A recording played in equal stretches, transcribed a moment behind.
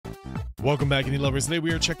Welcome back, indie lovers. Today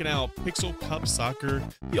we are checking out Pixel Cup Soccer,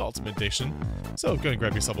 the Ultimate Edition. So go and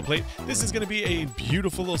grab yourself a plate. This is going to be a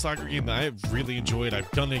beautiful little soccer game that I've really enjoyed. I've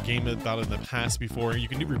done a game about it in the past before. You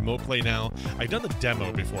can do remote play now. I've done the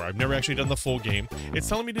demo before. I've never actually done the full game. It's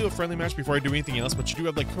telling me to do a friendly match before I do anything else, but you do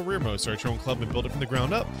have like career mode. Start your own club and build it from the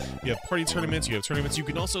ground up. You have party tournaments. You have tournaments. You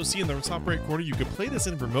can also see in the top right corner, you can play this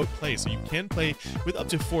in remote play. So you can play with up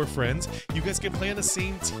to 4 friends. You guys can play on the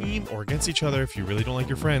same team or against each other if you really don't like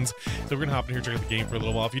your friends. So we're going to hop in here, check out the game for a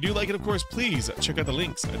little while. If you do like it, of course, please check out the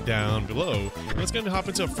links down below. And let's go and hop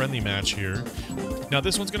into a friendly match here. Now,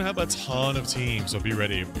 this one's going to have a ton of teams, so be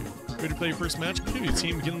ready. Ready to play your first match? Give your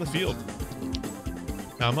team, get in the field.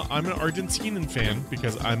 Now, I'm an Argentinian fan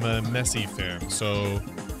because I'm a Messi fan, so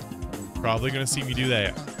probably going to see me do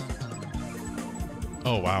that.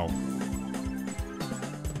 Oh, wow.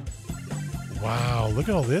 Wow, look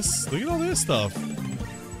at all this. Look at all this stuff.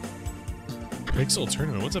 Pixel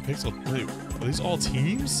tournament. What's a pixel? Wait, are these all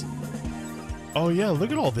teams? Oh yeah, look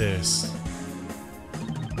at all this.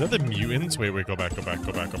 Is that the mutants? Wait, go back.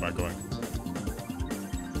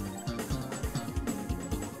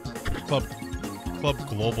 Club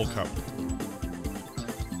Global Cup.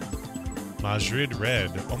 Madrid Red.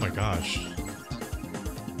 Oh my gosh.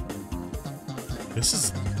 This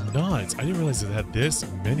is nuts. I didn't realize it had this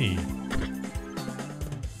many.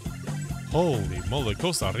 Holy moly,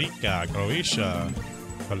 Costa Rica, Croatia,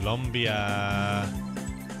 Colombia,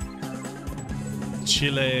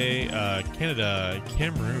 Chile, Canada,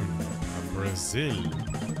 Cameroon, Brazil.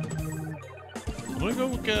 I'm gonna go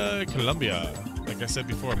with Colombia. Like I said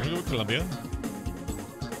before, I'm gonna go with Colombia.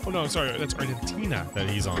 Oh no, sorry, that's Argentina that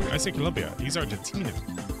he's on. I say Colombia, he's Argentina.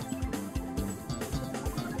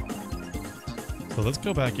 So let's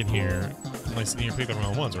go back in here. Nice to pick the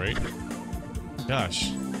wrong ones, right?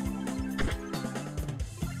 Gosh.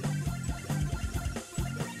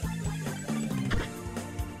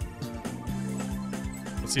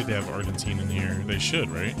 See if they have Argentina in here. They should,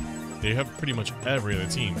 right? They have pretty much every other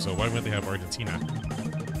team, so why wouldn't they have Argentina?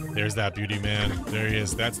 There's that beauty, man. There he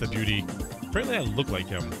is. That's the beauty. Apparently I look like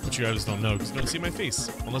him, but you guys don't know because you don't see my face.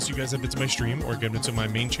 Unless you guys have been to my stream or get into my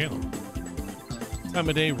main channel. Time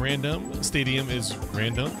of day, random. Stadium is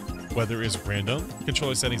random. Weather is random.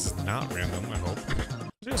 Controller settings is not random, I hope.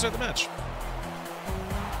 We're gonna start the match.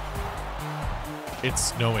 It's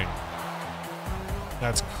snowing.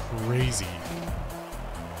 That's crazy.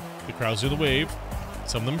 The crowds do the wave.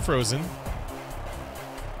 Some of them frozen.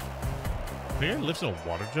 Are you lifting a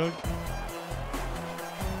water jug?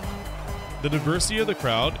 The diversity of the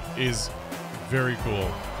crowd is very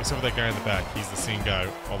cool. Except for that guy in the back. He's the same guy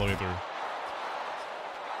all the way through.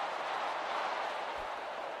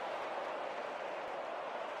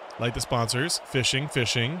 Like the sponsors. Fishing,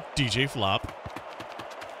 DJ Flop.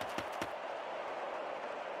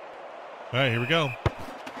 Alright, here we go.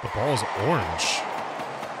 The ball is orange.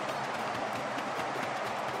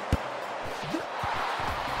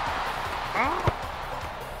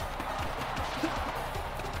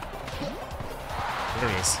 There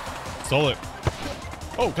it is. Stole it.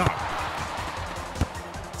 Oh, God.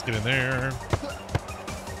 Let's get in there.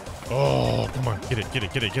 Oh, come on. Get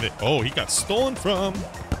it. Oh, he got stolen from.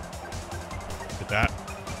 Get that.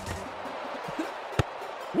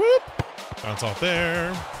 Whoop. Bounce off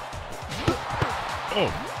there.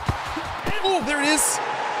 Oh. Oh, there it is.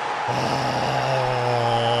 Oh.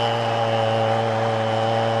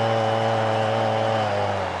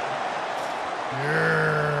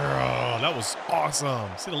 Awesome.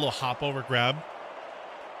 See the little hop over grab.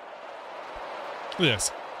 Look at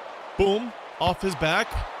this. Boom. Off his back.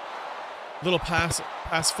 Little pass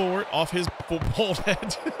forward. Off his bald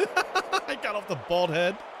head. I got off the bald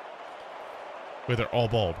head. Wait, they're all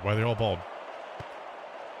bald. Why are they all bald?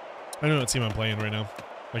 I don't know what team I'm playing right now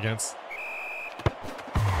against.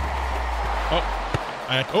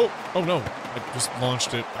 Oh no. I just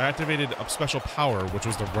launched it. I activated a special power, which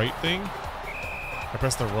was the right thing. I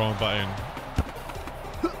pressed the wrong button.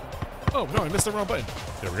 Oh, no, I missed the wrong button.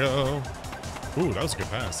 There we go. Ooh, that was a good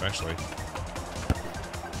pass, actually.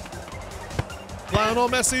 Lionel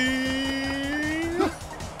Messi!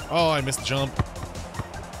 Oh, I missed the jump.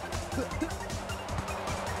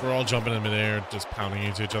 We're all jumping in midair, just pounding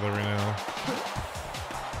into each other right now.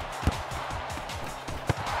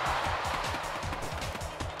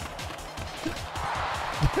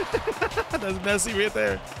 That's Messi right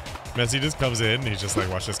there. Messi just comes in, and he's just like,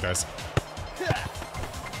 watch this, guys.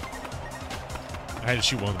 I had to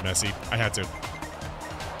shoot one with Messi. I had to.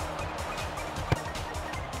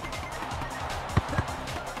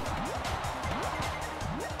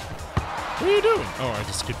 What are you doing? Oh, I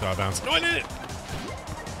just skipped out of bounds. No, I did it!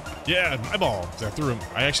 Yeah, my ball. I threw him.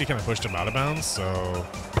 I actually kind of pushed him out of bounds, so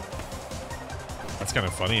that's kind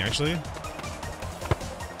of funny, actually.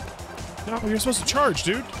 No, you're supposed to charge,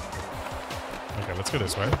 dude. Okay, let's go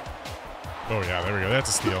this way. Oh yeah, there we go. That's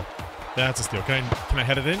a steal. That's a steal. Can I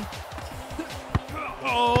head it in?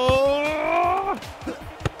 Oh!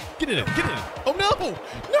 Get in it. Get in it. Oh no!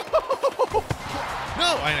 No!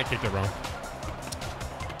 No! I kicked it wrong.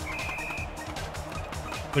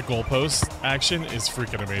 The goalpost action is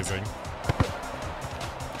freaking amazing.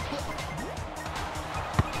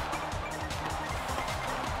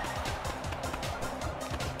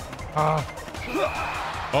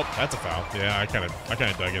 Oh, that's a foul. Yeah, I kind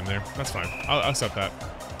of dug in there. That's fine. I'll accept that.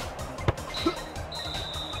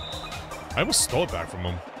 I almost stole it back from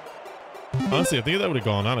him. Honestly, I think that would have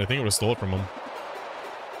gone on. I think I would have stole it from him.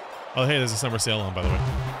 Oh, hey, there's a summer sale on, by the way.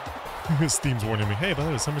 Steam's warning me. Hey, by the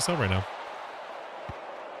way, there's a summer sale right now.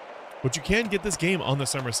 But you can get this game on the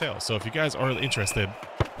summer sale. So if you guys are interested.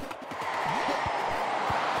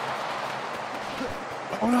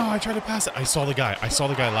 Oh no, I tried to pass it. I saw the guy. I saw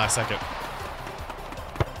the guy last second.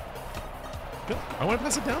 Good. I want to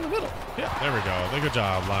pass it down the middle. Yeah, there we go. Good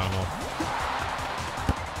job, Lionel.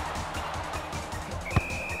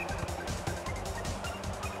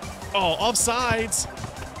 Oh, offsides.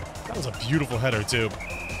 That was a beautiful header, too.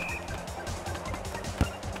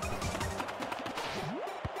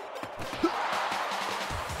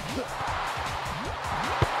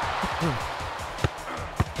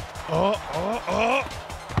 Oh.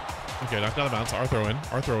 Okay, knocked out of bounds. Our throw in.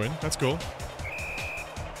 Our throw in. That's cool.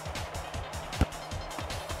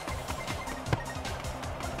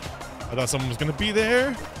 I thought someone was going to be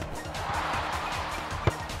there.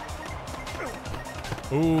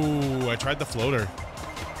 Ooh, I tried the floater.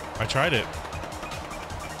 I tried it.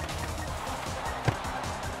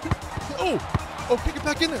 Oh, kick it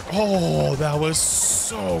back in there. Oh, that was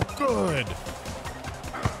so good.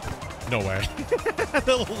 No way.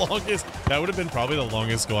 The longest. That would have been probably the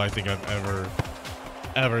longest goal I think I've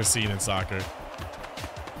ever seen in soccer.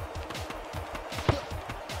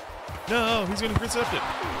 No, he's going to intercept it.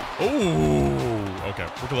 Oh, okay.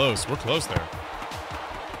 We're close. We're close there.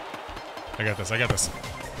 I got this. I got this.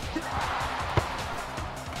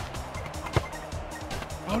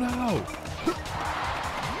 Oh, no.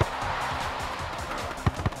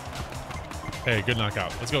 Hey, good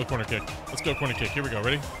knockout. Let's go corner kick. Let's go corner kick. Here we go.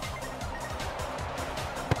 Ready?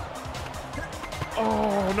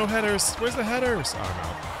 Oh, no headers. Where's the headers? Oh, no.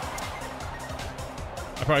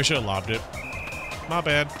 I probably should have lobbed it. My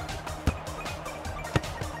bad.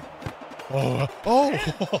 Oh.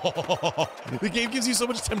 The game gives you so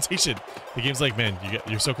much temptation. The game's like, man,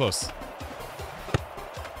 you're so close.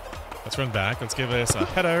 Let's run back. Let's give this a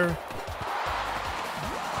header.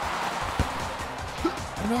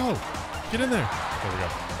 Oh, no. Get in there. There we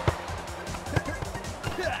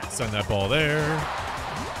go. Send that ball there.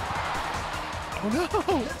 Oh, no.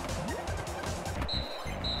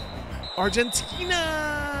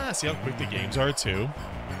 Argentina. See how quick the games are, too?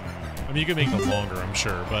 I mean, you can make them longer, I'm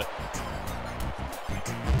sure, but...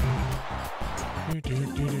 Okay,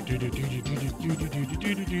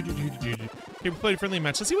 we played a friendly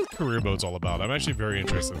match. Let's see what career mode's all about. I'm actually very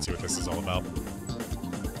interested to see what this is all about.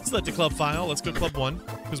 Select the club file. Let's go club 1,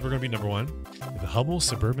 because we're going to be number 1. The Hummel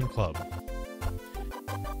Suburban Club.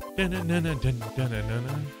 That's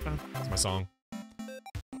my song.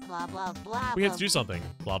 Blah, blah, blah, We have to do something.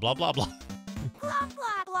 Blah, blah, blah, blah. blah,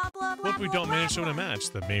 blah, blah, blah, What if we don't manage to win a match?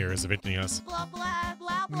 The mayor is evicting us. blah, blah,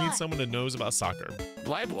 blah, We need someone that knows about soccer.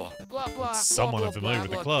 Blah, blah, blah, blah, Someone blah, unfamiliar blah,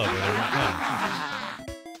 with the blah, club. blah, Or they won't come.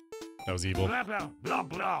 blah. That was evil. blah, blah, blah,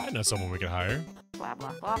 blah. I know someone we could hire. Blah,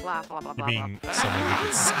 blah, blah, blah, blah, blah, You blah, mean blah. someone we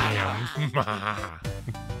could scam?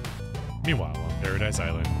 Meanwhile, on Paradise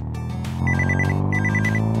Island.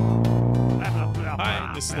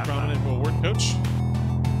 Hi, this is the prominent award coach.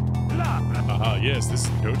 Yes, this is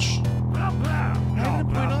the coach. What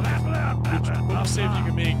would you say if you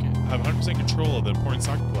could have 100% control of the important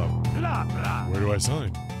soccer club? Where do I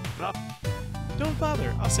sign? Don't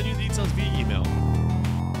bother. I'll send you the details via email.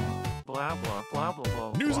 Blah, blah, blah, blah,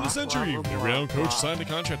 blah, News of blah, the century. blah, The blah, renowned coach blah. signed a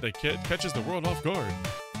contract that catches the world off guard.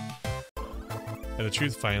 And the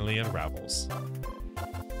truth finally unravels.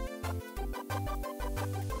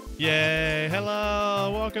 Yay!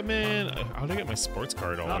 Hello! Welcome in! How did I get my sports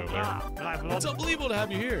card all over there? It's unbelievable to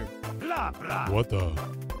have you here! What the?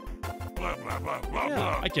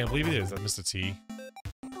 Yeah, I can't believe it is. That's Mr. T.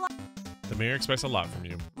 The mayor expects a lot from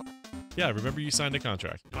you. Yeah, remember you signed a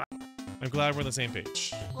contract. I'm glad we're on the same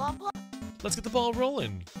page. Blah, blah. Let's get the ball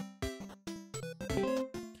rolling.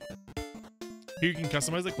 Here you can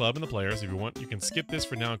customize the club and the players. If you want, you can skip this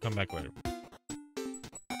for now and come back later.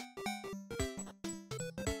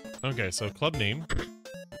 Okay, so club name.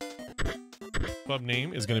 Club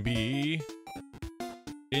name is gonna be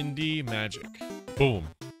Indie Magic. Boom.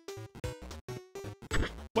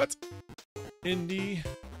 What? Indie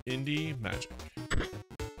Magic.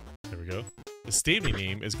 There we go. The stadium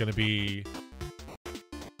name is gonna be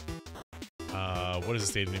what is the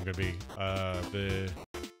stadium name gonna be?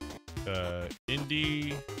 The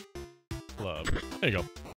Indie Club. There you go.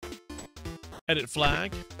 Edit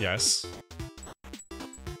flag. Yes.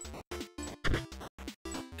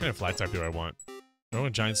 What kind of flag type do I want? I want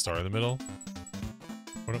a giant star in the middle.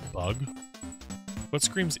 I want a bug. What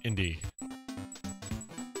screams indie?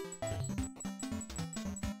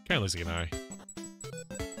 Kind of looks like an eye.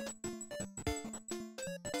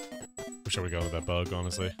 Where should we go with that bug,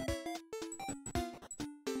 honestly?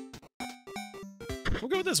 We'll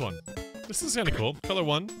go with this one. This is kind of cool. Color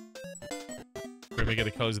 1. We're gonna make it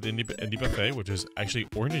the colors of the indie buffet, which is actually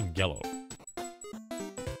orange and yellow.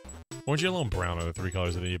 Orange, yellow, and brown are the 3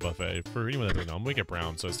 colors of the indie buffet. For anyone that doesn't know, I'm gonna make it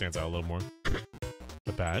brown so it stands out a little more.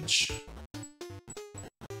 The badge.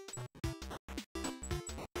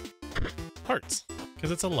 Hearts, because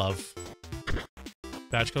it's a love.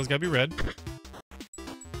 Badge color's gotta be red.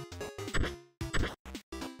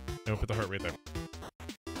 And we'll put the heart right there.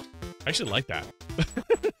 I actually like that.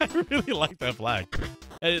 I really like that flag.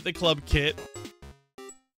 Edit the club kit.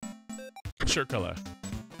 Shirt color.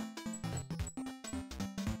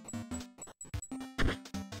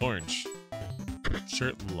 Orange.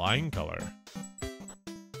 Shirt line color.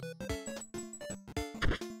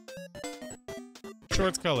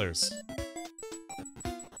 Shorts colors.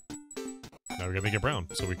 Now we're gonna make it brown,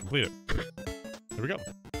 so we complete it. There we go.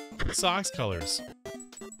 Socks colors.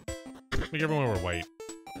 Make everyone wear white.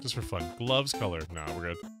 Just for fun. Gloves color. Nah,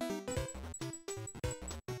 we're good.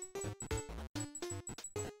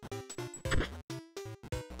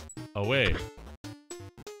 Away.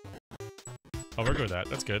 Oh, we're good with that.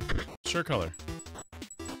 That's good. Shirt color.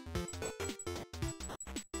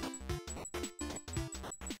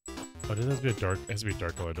 Oh, it has to be a dark. It has to be a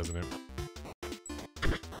dark color, doesn't it?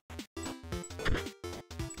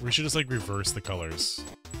 We should just like reverse the colors.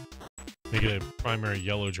 Make it a primary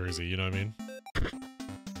yellow jersey. You know what I mean?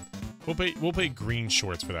 We'll pay green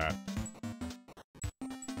shorts for that.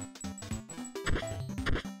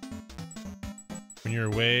 When you're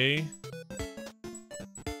away.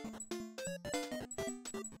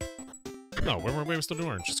 No, when we're away, we're still doing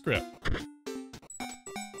orange. Screw it.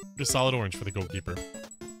 Just solid orange for the goalkeeper.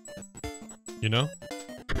 You know?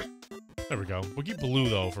 There we go. We'll keep blue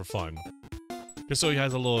though for fun. Just so he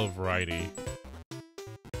has a little variety.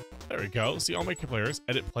 There we go. See all my players.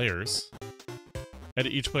 Edit players.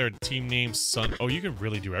 Edit each player. Team name, son. Oh, you can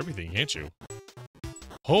really do everything, can't you?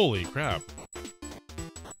 Holy crap.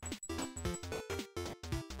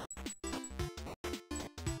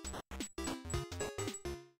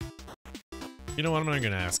 You know what? I'm not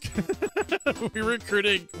gonna ask. We're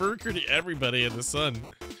recruiting everybody in the sun.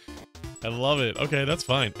 I love it. Okay, that's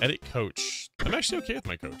fine. Edit coach. I'm actually okay with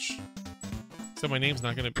my coach. So my name's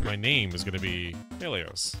not gonna. My name is gonna be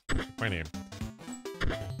Helios. My name.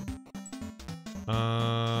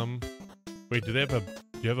 Wait. Do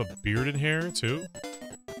you have a beard and hair too?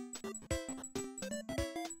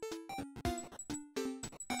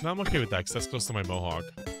 No, I'm okay with that because that's close to my mohawk.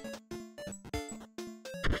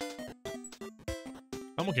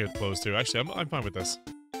 I'm okay with clothes too. Actually, I'm fine with this.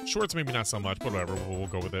 Shorts maybe not so much, but whatever. We'll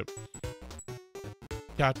go with it.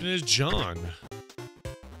 Captain is John.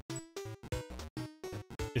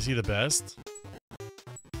 Is he the best?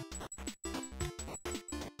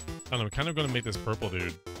 I don't know. I'm kind of going to make this purple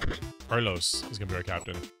dude. Carlos is going to be our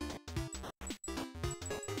captain.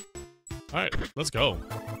 Alright, let's go.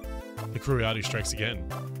 The Cruciati strikes again.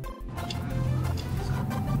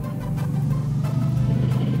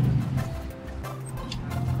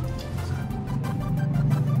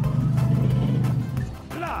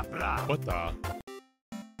 Blah, blah. What the?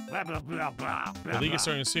 Blah, blah, blah, blah, The blah, league blah. is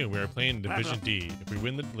starting soon. We are playing in Division D. If we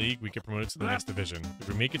win the league, we get promoted to the next division. If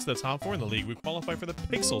we make it to the top 4 in the league, we qualify for the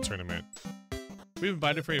Pixel Tournament. We've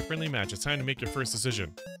invited for a friendly match. It's time to make your first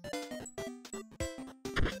decision.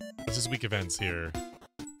 What's this week events here?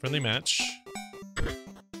 Friendly match.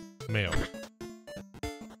 Male.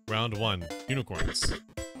 Round 1. Unicorns.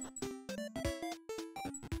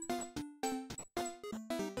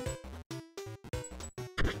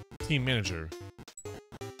 Team manager.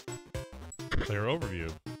 Player overview.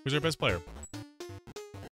 Who's our best player?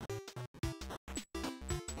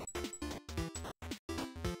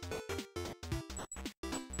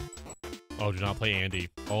 Oh, do not play Andy.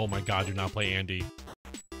 Oh my god, do not play Andy.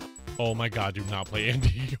 Oh my god, do not play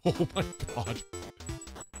Andy. Oh my god.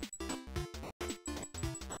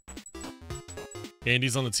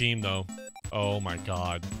 Andy's on the team, though. Oh, my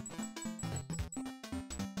God.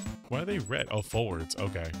 Why are they red? Oh, forwards.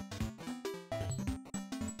 Okay.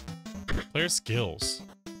 Player skills.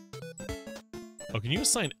 Oh, can you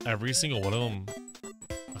assign every single one of them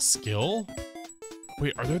a skill?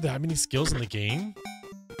 Wait, are there that many skills in the game?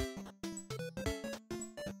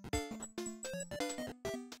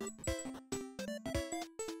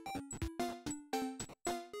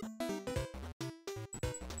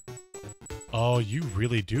 Oh, you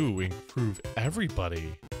really do improve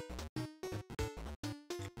everybody.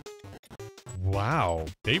 Wow,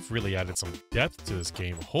 they've really added some depth to this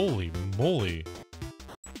game. Holy moly.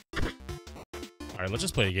 Alright, let's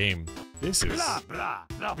just play a game. This is... Blah, blah,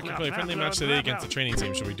 blah, We can blah, play a blah, friendly blah, match today blah, against the blah. training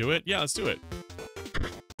team. Should we do it? Yeah, let's do it.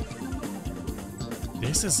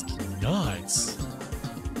 This is nuts.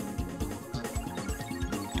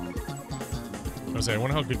 I was saying, I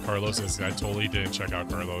wonder how good Carlos is. I totally didn't check out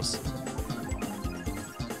Carlos.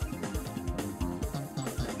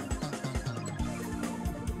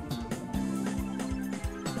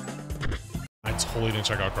 I totally didn't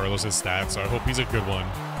check out Carlos's stats, so I hope he's a good one.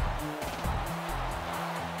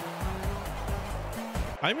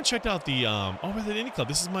 I haven't checked out the, oh, with the Indie Club.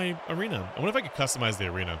 This is my arena. I wonder if I could customize the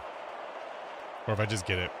arena. Or if I just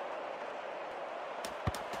get it.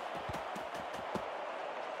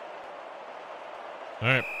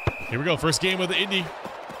 Alright, here we go. First game of the Indie.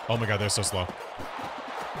 Oh my god, they're so slow.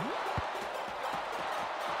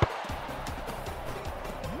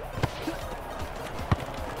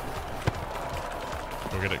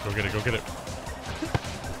 Go get it, go get it, go get it.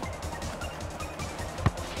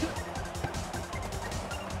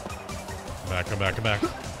 Come back, come back, come back.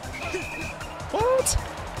 What?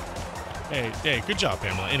 Hey, good job,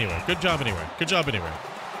 Pamela. Anyway, good job anyway. Good job anyway.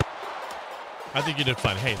 I think you did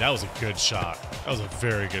fine. Hey, that was a good shot. That was a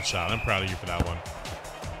very good shot. I'm proud of you for that one.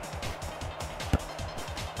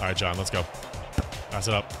 All right, John, let's go. Pass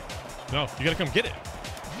it up. No, you gotta come get it.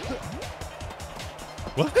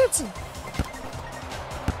 What?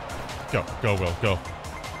 Go, go, Will, go.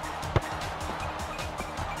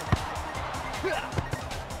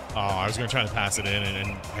 Oh, I was gonna try to pass it in and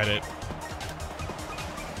head it.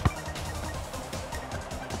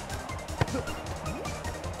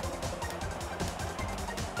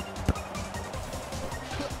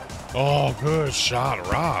 Oh, good shot,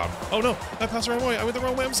 Rob. Oh no, I passed the wrong way. I went the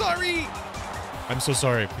wrong way. I'm sorry. I'm so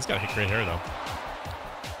sorry. He's got great hair though.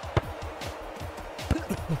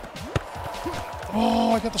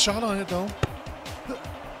 Oh, I got the shot on it though.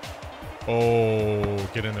 Oh,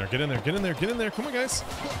 get in there, get in there, get in there, get in there. Come on, guys.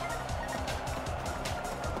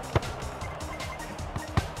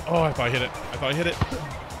 Oh, I thought I hit it. I thought I hit it.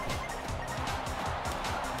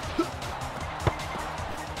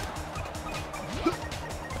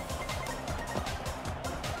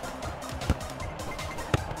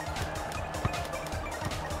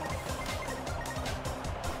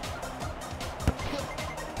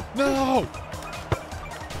 No!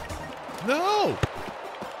 No!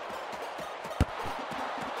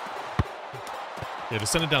 Yeah,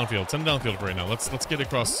 just send it downfield. Send it downfield for right now. Let's get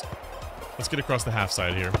across. Let's get across the half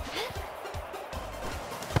side here.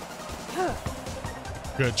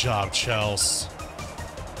 Good job, Chels.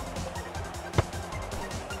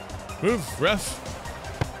 Move, ref.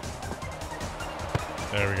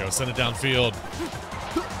 There we go. Send it downfield.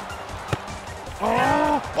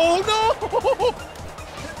 Oh! Oh no!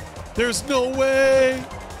 There's no way!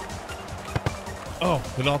 Oh,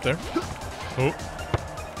 they're not there. Oh.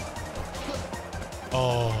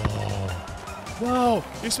 Oh. No!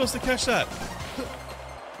 You're supposed to catch that.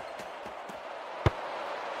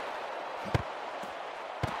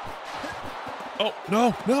 Oh,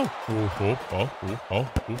 no, no! Oh, oh, oh, oh, oh,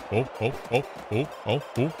 oh, oh, oh, oh, oh,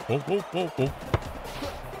 oh, oh, oh, oh.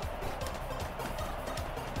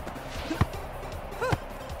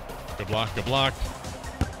 Good block, good block.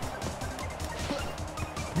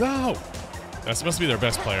 No! That must be their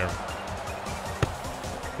best player.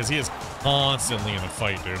 Because he is constantly in the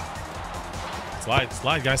fight, dude. Slide,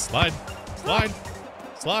 slide, guys, slide. Slide.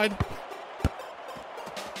 Slide.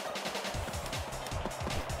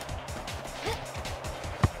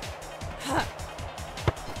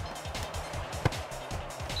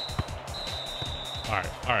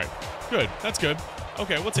 Alright. Good. That's good.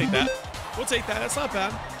 Okay, we'll take that. We'll take that. That's not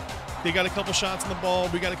bad. They got a couple shots on the ball.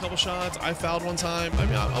 We got a couple shots. I fouled one time. I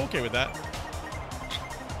mean, I'm okay with that.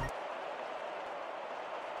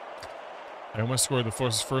 I almost scored the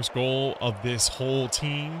first goal of this whole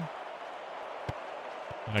team.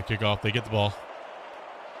 And I kick off. They get the ball.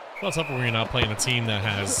 Well, it's up when you're not playing a team that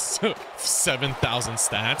has 7,000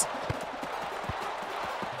 stats.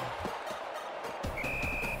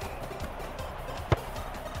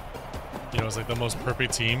 You know, it's like the most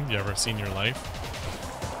perfect team you ever seen in your life.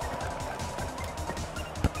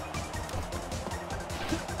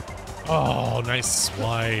 Oh, nice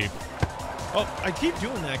swipe. Oh, I keep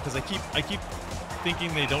doing that because I keep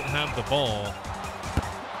thinking they don't have the ball.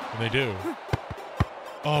 And they do.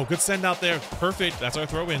 Oh, good send out there. Perfect. That's our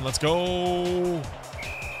throw in. Let's go.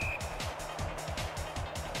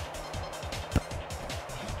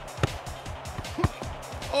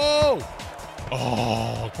 Oh!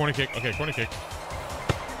 Oh, corner kick. Okay, corner kick.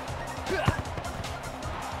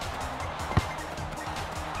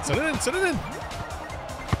 Set it in. Set it in.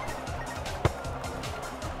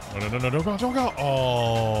 No, don't go, don't go.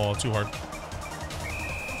 Oh, too hard.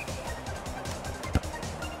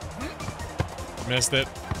 Missed it.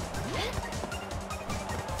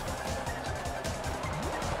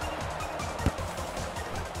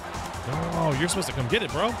 Oh, you're supposed to come get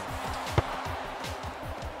it, bro.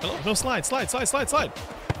 Hello? No, slide.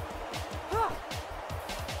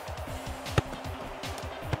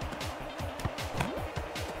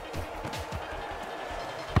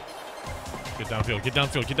 Get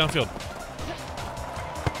downfield.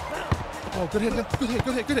 Oh, good hit.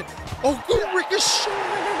 Oh, good ricochet.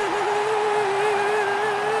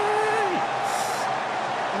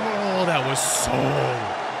 Oh, that was so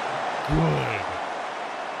good.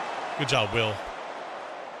 Good job, Will.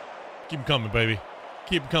 Keep him coming, baby.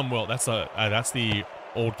 Keep him coming, Will. That's the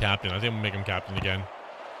old captain. I think I'm gonna make him captain again.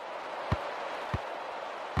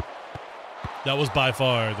 That was by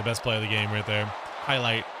far the best play of the game right there.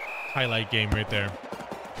 Highlight game right there.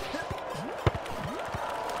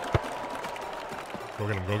 Go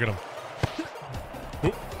get him.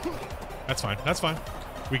 Oop. That's fine.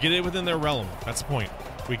 We get it within their realm. That's the point.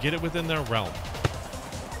 We get it within their realm.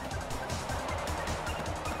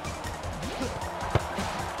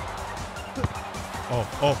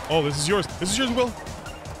 Oh, this is yours, Will.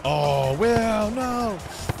 Oh, Will, no.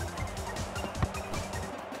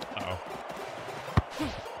 Uh-oh.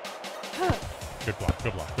 Good block.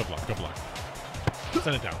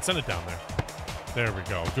 Send it down there. There we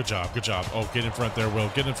go. Good job. Oh, get in front there,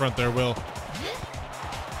 Will.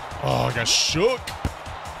 Oh, I got shook.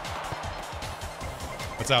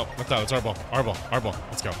 That's out. It's our ball.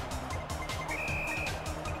 Let's go.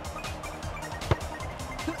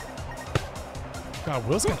 God,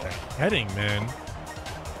 Will's got the heading, man.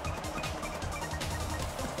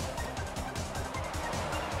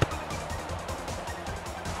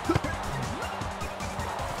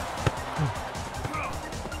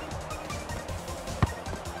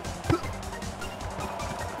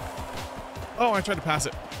 Oh, I tried to pass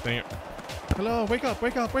it. Dang it. Hello, wake up.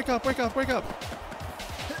 Good.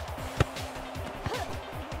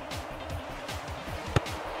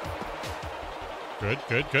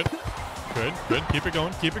 Keep it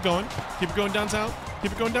going downtown.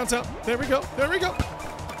 There we go.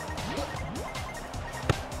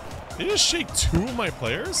 Did you just shake two of my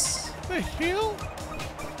players? The hell?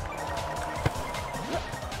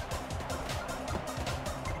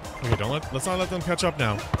 Okay, let's not let them catch up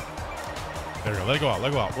now. There we go. Let it go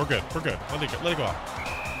out. We're good. Let it go out.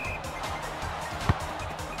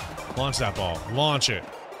 Launch that ball. Launch it.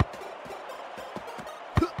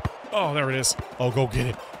 Oh, there it is. Oh, go get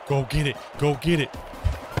it. No!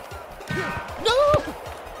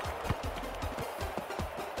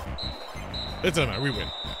 It doesn't matter. We win.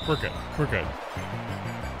 We're good.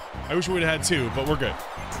 I wish we would have had two, but we're good.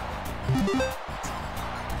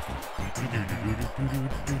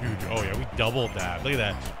 Oh yeah, we doubled that. Look at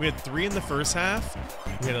that. We had 3 in the first half.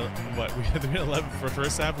 We had 11 for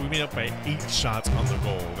first half. We made up by 8 shots on the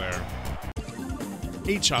goal there.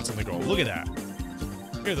 8 shots on the goal. Look at that.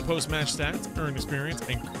 Here are the post-match stats, earned experience,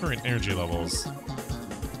 and current energy levels.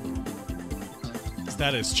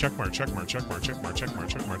 Status, checkmark.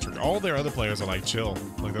 All their other players are like chill.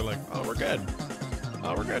 Like they're like, oh, we're good.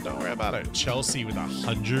 Don't worry about it. Chelsea with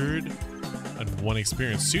 101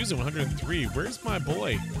 experience. Susan, 103. Where's my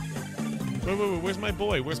boy? Wait, where's my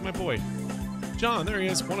boy? John, there he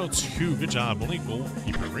is, 102. Good job. Only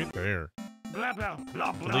goalkeeper right there.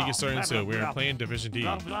 The league is starting soon. We are playing Division D.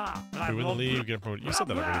 If we win the league, we get promoted. You said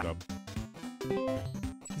that already,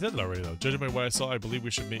 though. Judging by what I saw, I believe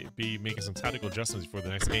we should be making some tactical adjustments for the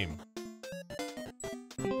next game.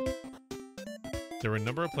 There were a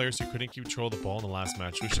number of players who couldn't keep control of the ball in the last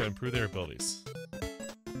match. We should improve their abilities.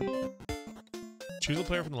 Choose a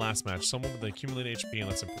player from the last match, someone with accumulated XP and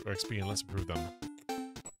let's improve them.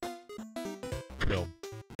 Will.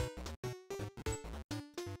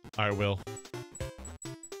 Alright, Will.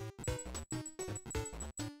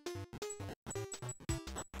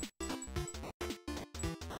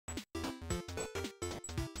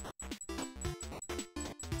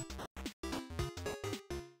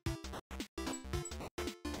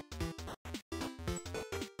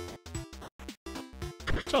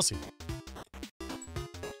 Chelsea. Do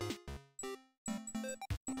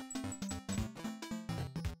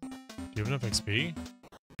you have enough XP?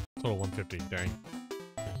 Total 150, dang.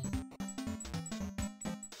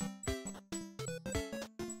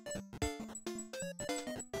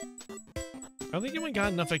 I don't think anyone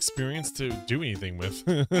got enough experience to do anything with.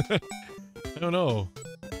 I don't know.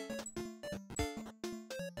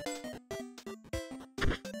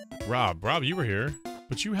 Rob, you were here,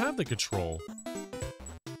 but you have the control.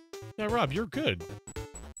 Yeah, Rob, you're good.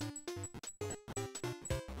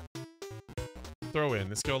 Throw in.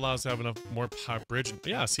 This skill allows us to have enough more power bridge.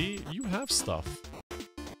 Yeah, see, you have stuff.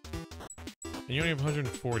 And you only have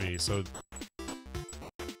 140, so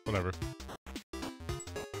whatever.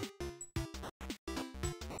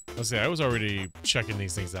 Let's see, I was already checking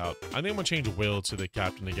these things out. I think I'm gonna change Will to the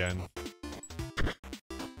captain again. I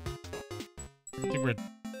think we're...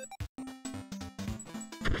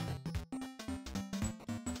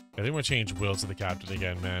 I think I'm gonna change Will to the captain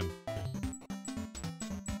again, man.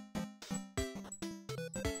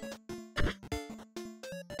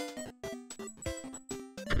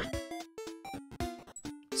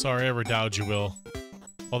 Sorry I ever doubted you, Will.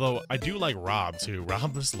 Although, I do like Rob, too.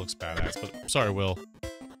 Rob, this looks badass, but sorry, Will.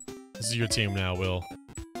 This is your team now, Will.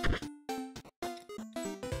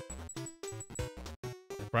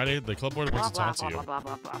 Friday, the club board wants to talk to you.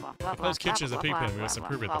 The club's kitchen is a pig pen. We must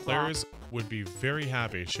improve it. The players would be very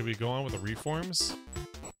happy. Should we go on with the reforms?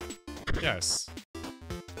 Yes.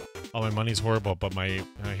 Oh, my money's horrible, but my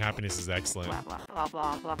happiness is excellent.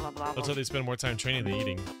 Let's hope they spend more time training than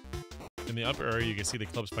eating. In the upper area, you can see the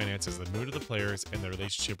club's finances, the mood of the players, and their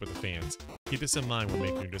relationship with the fans. Keep this in mind when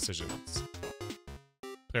making your decisions.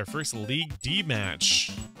 Play our first League D match.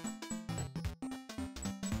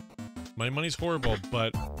 My money's horrible,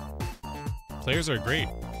 but players are great.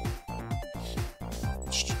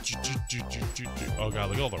 Oh god,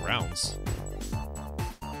 look at all the rounds.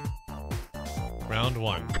 Round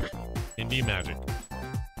 1. Indie Magic.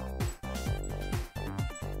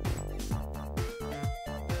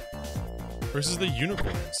 Versus the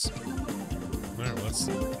Unicorns. Alright, well, let's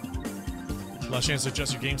see. Last chance to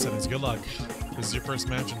adjust your game settings. Good luck. This is your first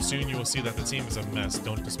match, and soon you will see that the team is a mess.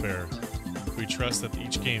 Don't despair. We trust that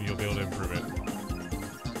each game you'll be able to improve it.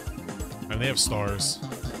 And they have stars.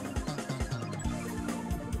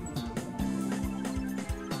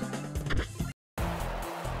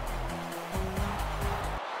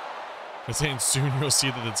 I'm saying soon you'll see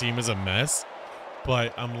that the team is a mess,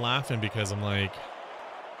 but I'm laughing because I'm like,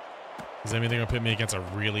 is anything gonna put me against a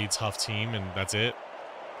really tough team and that's it?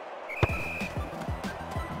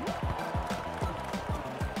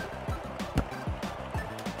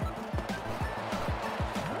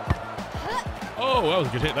 Oh, that was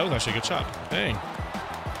a good hit. That was actually a good shot. Dang.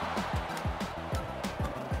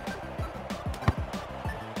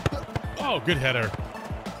 Oh, good header.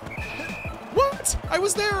 What? I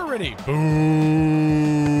was there already.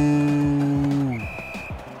 Boom.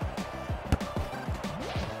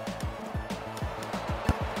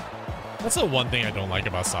 That's the one thing I don't like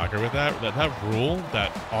about soccer with that rule,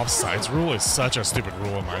 that offsides rule is such a stupid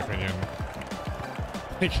rule in my opinion.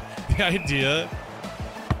 Like, the idea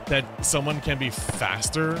that someone can be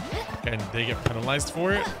faster and they get penalized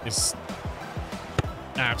for it is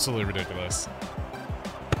absolutely ridiculous.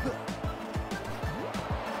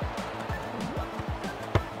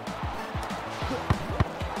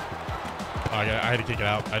 Oh, I had to kick it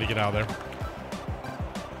out. I had to get out of there.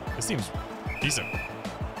 This team's decent.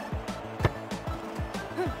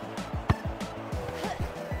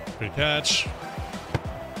 Good catch.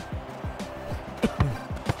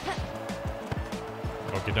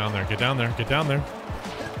 Oh, get down there, get down there, get down there.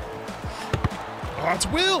 Oh, it's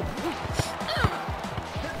Will!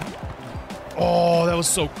 Oh, that was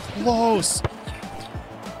so close.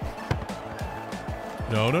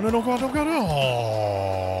 No, no, no, no, go, no, go, no. Oh.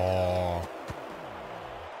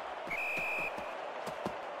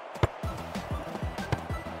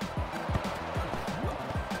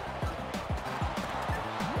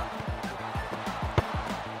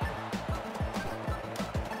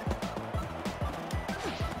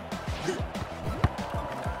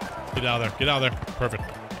 Get out of there. Get out of there. Perfect.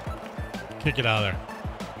 Kick it out of there.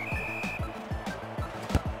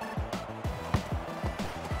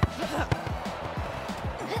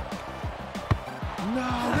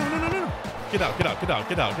 No, no, no, no, no. Get out, get out, get out,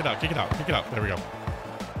 get out, get out, kick it out, kick it out. There we go.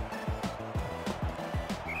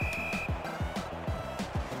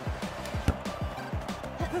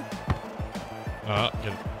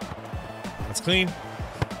 Get it. That's clean.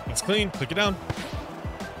 That's clean. Click it down.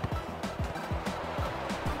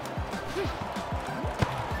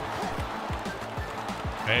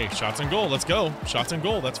 Hey, shots on goal. Let's go. Shots on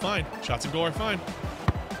goal. That's fine. Shots on goal are fine.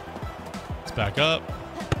 Let's back up.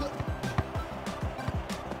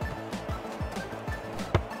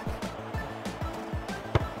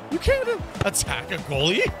 You can't attack a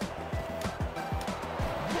goalie.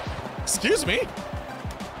 Excuse me.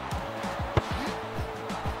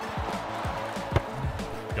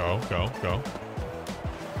 Go, go, go.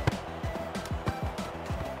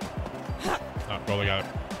 Oh, goalie got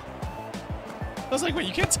it. I was like, wait,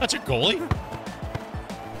 you can't touch a goalie?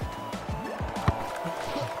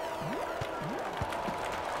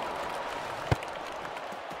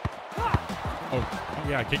 Oh,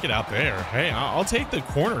 yeah, kick it out there. Hey, I'll take the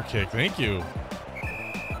corner kick. Thank you.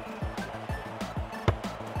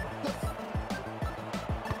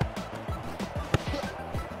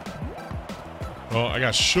 Oh, I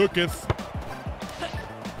got shooketh.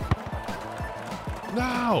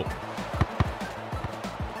 No.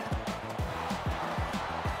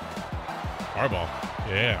 Ball.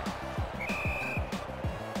 Yeah.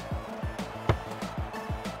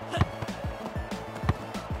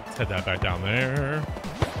 Let's head that back down there.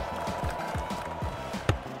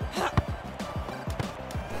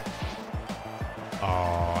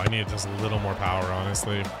 Oh, I need just a little more power,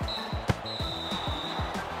 honestly.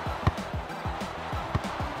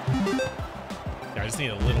 Yeah, I just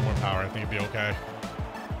need a little more power. I think it'd be okay.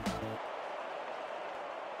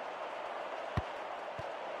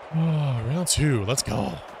 Oh, round 2. Let's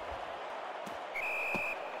go.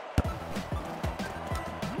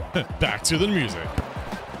 Back to the music.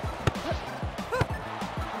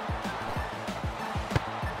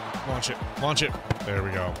 Launch it. Launch it. There we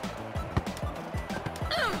go.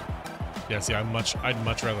 Yeah, see, I'd much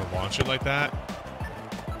rather launch it like that.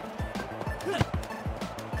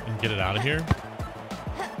 And get it out of here.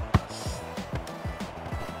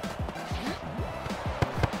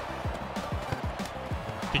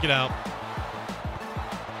 Kick it out.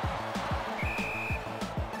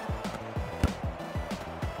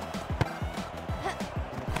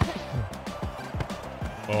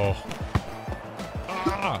 Oh.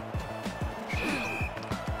 Ah.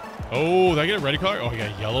 Oh, did I get a red card? Oh, I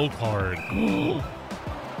got a yellow card. I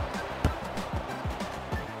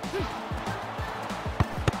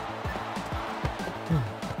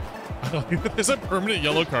don't think there's a permanent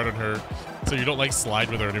yellow card on her, so you don't like slide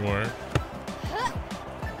with her anymore.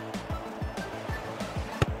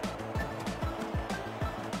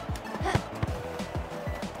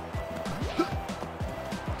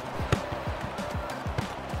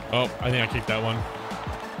 Oh, I think I kicked that one.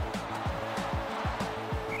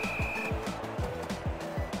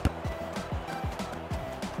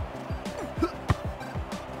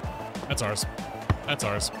 That's ours. That's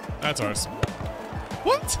ours. That's ours.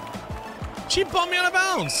 What? She bumped me out of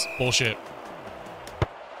bounds. Bullshit.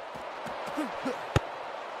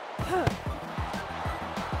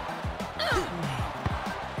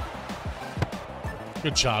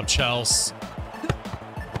 Good job, Chelsea.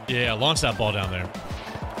 Yeah, launch that ball down there.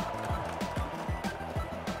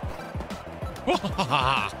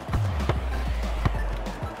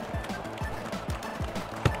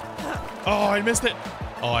 Oh, I missed it.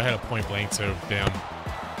 Oh, I had a point blank too. Damn.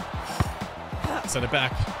 Send it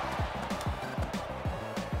back.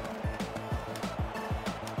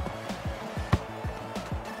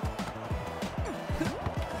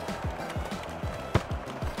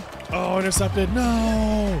 Oh, intercepted.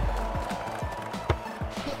 No.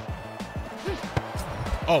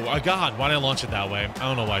 Oh, my God. Why did I launch it that way? I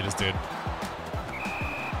don't know why I just did.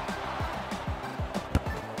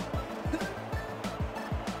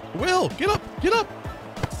 Will, get up. Get up.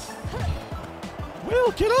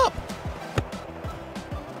 Will, get up.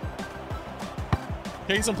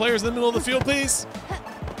 Getting some players in the middle of the field, please.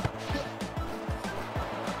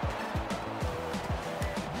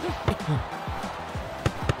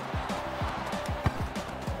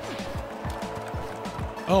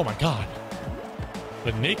 Oh my God.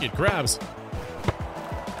 The naked grabs.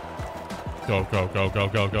 Go, go, go, go,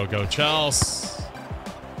 go, go, go, Chelsea.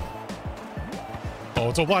 Oh,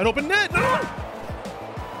 it's a wide open net. No! I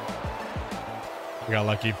got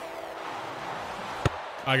lucky.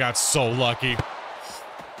 I got so lucky.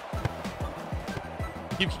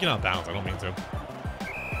 I keep kicking out of bounds. I don't mean to.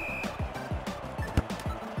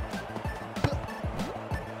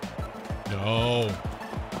 No.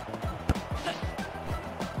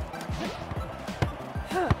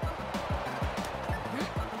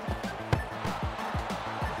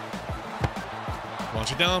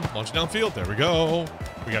 Launch it down. Launch it downfield. There we go.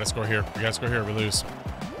 We got to score here. We got to score here. We lose.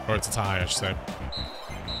 Or it's a tie, I should say.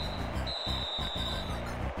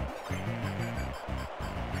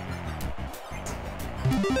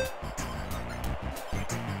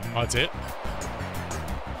 Oh, that's it?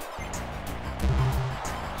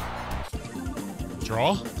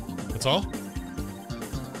 Draw? That's all?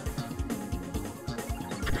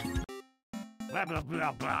 Blah, blah,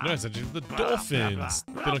 blah, blah. No, it's the Dolphins.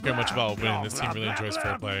 They don't care much about winning. This team really enjoys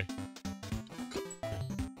fair play.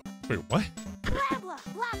 Wait, what? Blah, blah,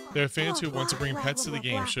 blah, There are fans who want to bring blah, pets to blah, the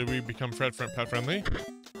game. blah. Should we become pet friendly?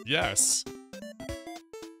 Yes.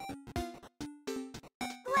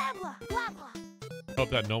 Blah, blah, blah, blah. Hope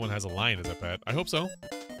that no one has a lion as a pet. I hope so.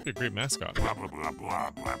 Be a great mascot. Blah, blah, blah, blah,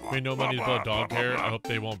 blah, blah, Pay no money to build blah, dog blah, hair. blah. I hope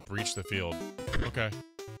they won't breach the field. Okay.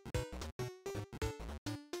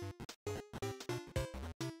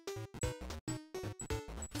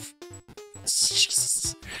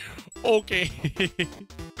 Jesus. Okay.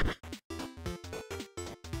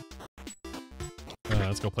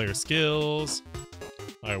 Let's go player skills.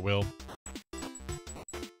 I will.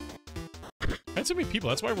 I had so many people.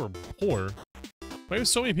 That's why we're poor. Why have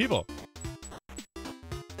so many people?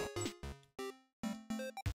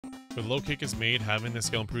 When low kick is made, having this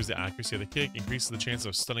skill improves the accuracy of the kick, increases the chance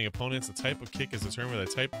of stunning opponents. The type of kick is determined by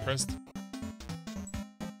the type pressed.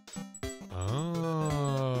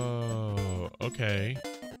 Oh, okay.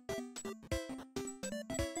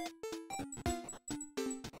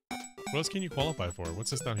 What else can you qualify for?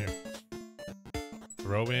 What's this down here?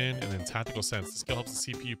 Throw in and then tactical sense. The skill helps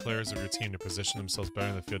the CPU players of your team to position themselves better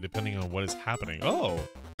in the field depending on what is happening. Oh,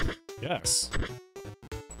 yes.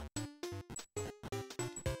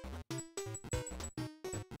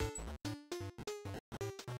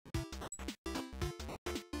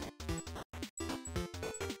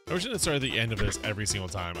 I wish it had started at the end of this every single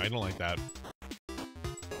time. I don't like that.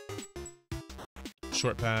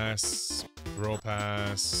 Short pass, throw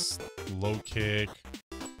pass, low kick.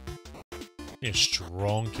 Yeah,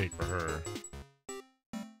 strong kick for her.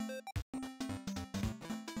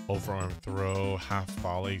 Overarm throw, half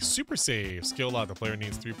volley, super save. Skill lock. The player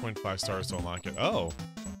needs 3.5 stars to unlock it. Oh.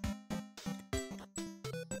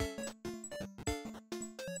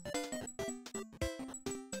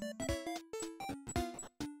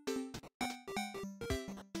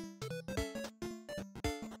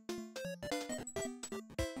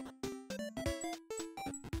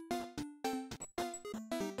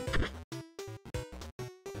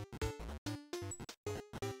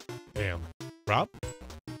 Damn. Rob?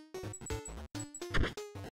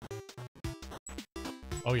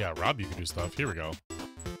 Oh yeah, Rob, you can do stuff. Here we go.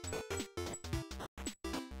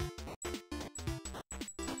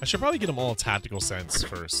 I should probably get them all tactical sense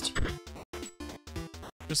first.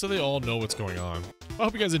 Just so they all know what's going on. I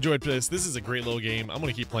hope you guys enjoyed this. This is a great little game. I'm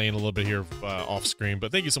going to keep playing a little bit here off screen.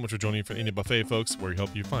 But thank you so much for joining for Indie Buffet, folks, where we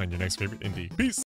help you find your next favorite indie. Peace!